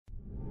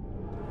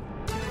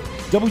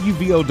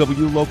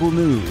WVOW Local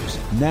News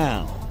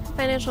now.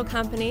 Financial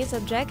companies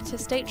object to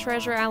state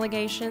treasurer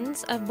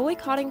allegations of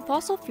boycotting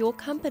fossil fuel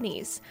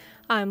companies.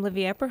 I'm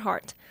Livia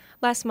Epperhart.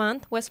 Last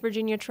month, West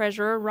Virginia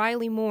Treasurer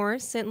Riley Moore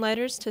sent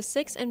letters to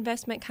 6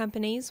 investment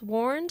companies,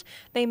 warned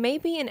they may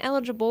be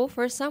ineligible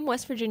for some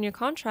West Virginia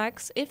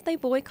contracts if they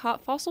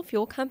boycott fossil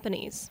fuel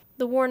companies.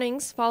 The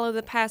warnings follow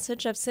the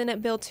passage of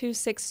Senate Bill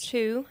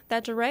 262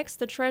 that directs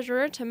the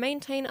treasurer to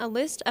maintain a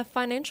list of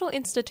financial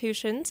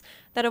institutions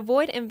that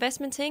avoid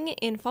investmenting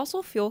in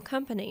fossil fuel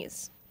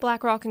companies.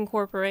 BlackRock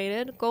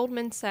Incorporated,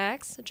 Goldman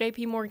Sachs,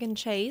 J.P. Morgan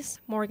Chase,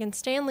 Morgan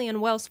Stanley,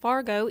 and Wells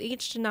Fargo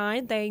each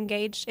denied they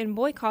engaged in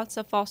boycotts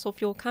of fossil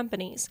fuel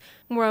companies.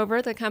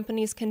 Moreover, the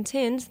companies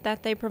contend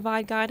that they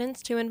provide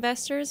guidance to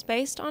investors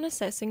based on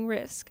assessing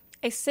risk.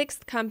 A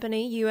 6th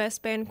company, U.S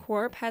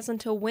Bancorp, has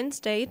until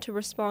Wednesday to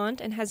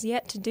respond and has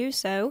yet to do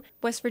so.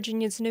 West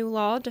Virginia's new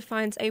law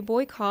defines a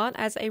boycott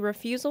as a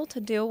refusal to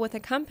deal with a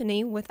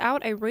company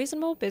without a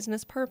reasonable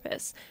business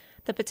purpose.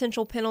 The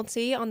potential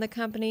penalty on the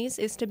companies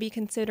is to be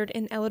considered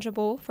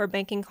ineligible for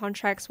banking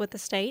contracts with the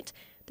state.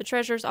 The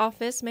Treasurer's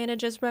Office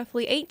manages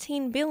roughly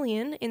 $18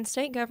 billion in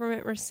state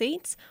government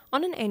receipts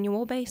on an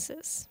annual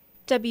basis.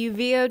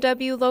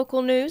 WVOW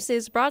Local News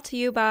is brought to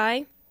you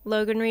by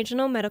Logan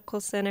Regional Medical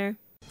Center.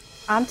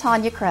 I'm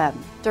Tanya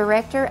Crum,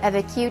 Director of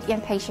Acute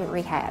Inpatient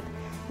Rehab.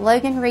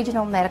 Logan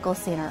Regional Medical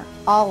Center,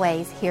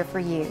 always here for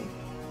you.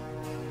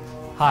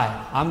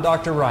 Hi, I'm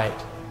Dr. Wright,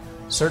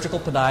 Surgical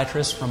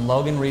Podiatrist from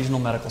Logan Regional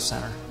Medical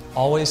Center,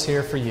 always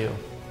here for you.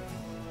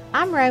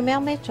 I'm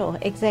Romel Mitchell,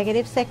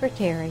 Executive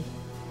Secretary.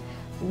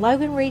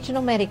 Logan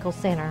Regional Medical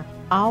Center,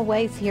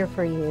 always here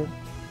for you.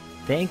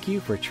 Thank you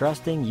for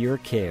trusting your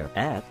care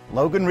at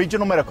Logan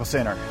Regional Medical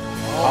Center,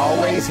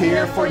 always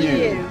here for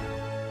you.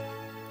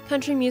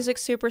 Country music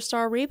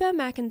superstar Reba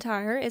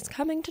McEntire is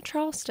coming to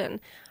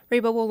Charleston.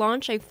 Reba will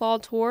launch a fall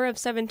tour of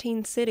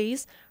 17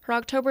 cities. Her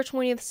October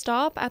 20th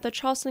stop at the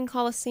Charleston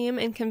Coliseum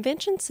and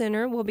Convention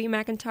Center will be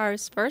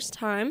McEntire's first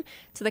time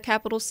to the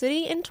capital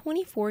city in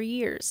 24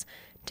 years.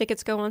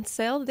 Tickets go on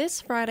sale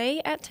this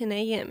Friday at 10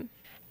 a.m.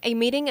 A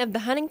meeting of the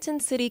Huntington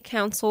City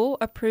Council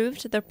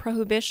approved the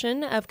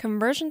prohibition of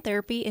conversion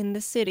therapy in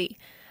the city.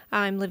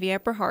 I'm Livia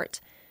Epperhart.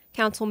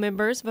 Council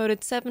members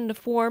voted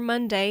 7-4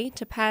 Monday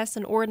to pass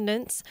an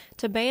ordinance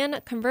to ban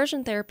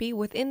conversion therapy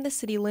within the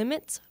city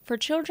limits for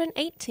children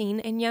 18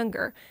 and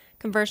younger.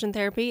 Conversion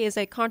therapy is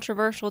a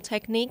controversial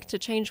technique to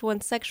change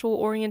one's sexual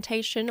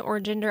orientation or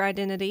gender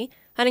identity.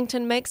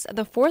 Huntington makes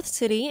the 4th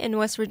city in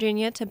West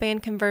Virginia to ban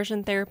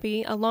conversion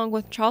therapy, along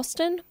with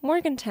Charleston,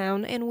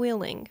 Morgantown, and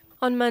Wheeling.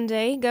 On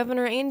Monday,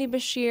 Governor Andy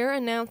Beshear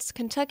announced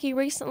Kentucky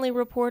recently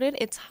reported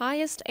its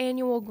highest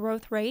annual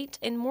growth rate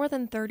in more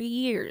than 30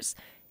 years.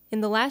 In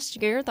the last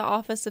year, the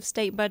Office of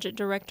State Budget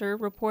Director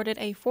reported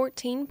a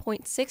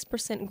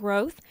 14.6%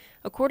 growth,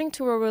 according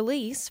to a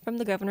release from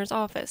the governor's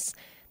office.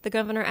 The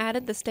governor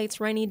added the state's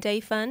rainy day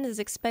fund is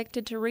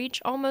expected to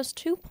reach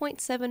almost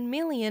 $2.7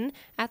 million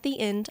at the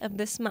end of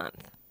this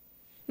month.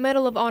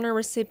 Medal of Honor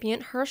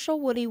recipient Hershel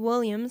Woody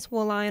Williams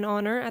will lie in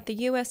honor at the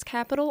U.S.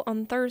 Capitol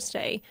on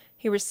Thursday.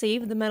 He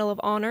received the Medal of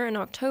Honor in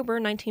October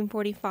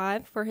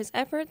 1945 for his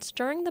efforts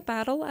during the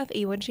Battle of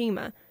Iwo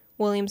Jima.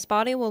 Williams'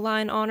 body will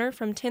lie in honor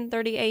from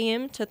 10:30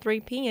 a.m. to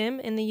 3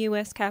 p.m. in the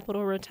U.S.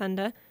 Capitol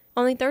Rotunda.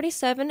 Only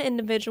 37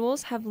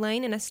 individuals have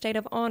lain in a state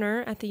of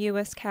honor at the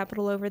U.S.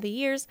 Capitol over the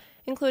years,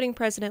 including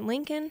President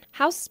Lincoln,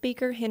 House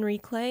Speaker Henry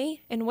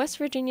Clay, and West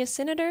Virginia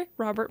Senator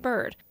Robert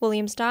Byrd.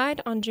 Williams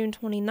died on June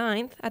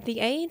 29th at the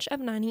age of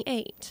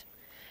 98.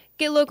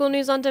 Get local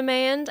news on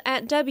demand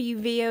at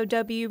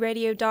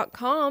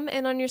WVOWradio.com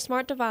and on your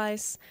smart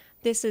device.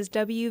 This is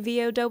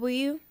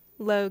WVOW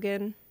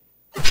Logan.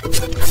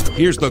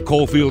 Here's the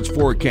Coalfields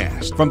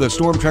forecast from the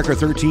Storm Tracker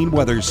 13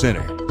 Weather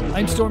Center.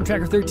 I'm Storm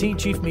Tracker 13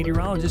 Chief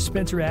Meteorologist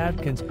Spencer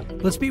Adkins.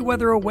 Let's be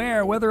weather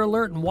aware, weather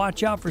alert, and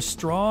watch out for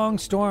strong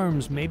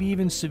storms, maybe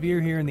even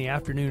severe here in the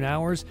afternoon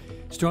hours.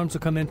 Storms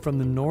will come in from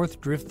the north,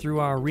 drift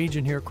through our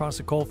region here across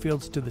the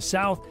coalfields to the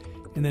south,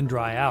 and then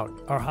dry out.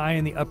 Our high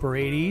in the upper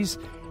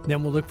 80s.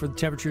 Then we'll look for the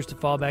temperatures to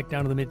fall back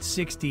down to the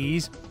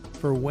mid-60s.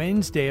 For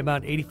Wednesday,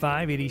 about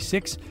 85,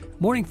 86.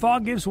 Morning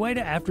fog gives way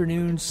to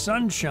afternoon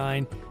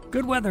sunshine.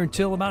 Good weather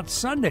until about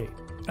Sunday.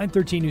 I'm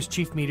 13 News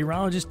Chief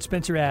Meteorologist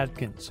Spencer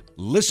Adkins.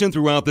 Listen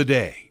throughout the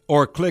day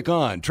or click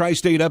on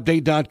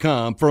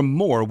tristateupdate.com for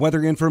more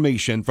weather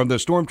information from the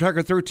Storm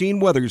Tracker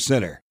 13 Weather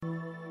Center.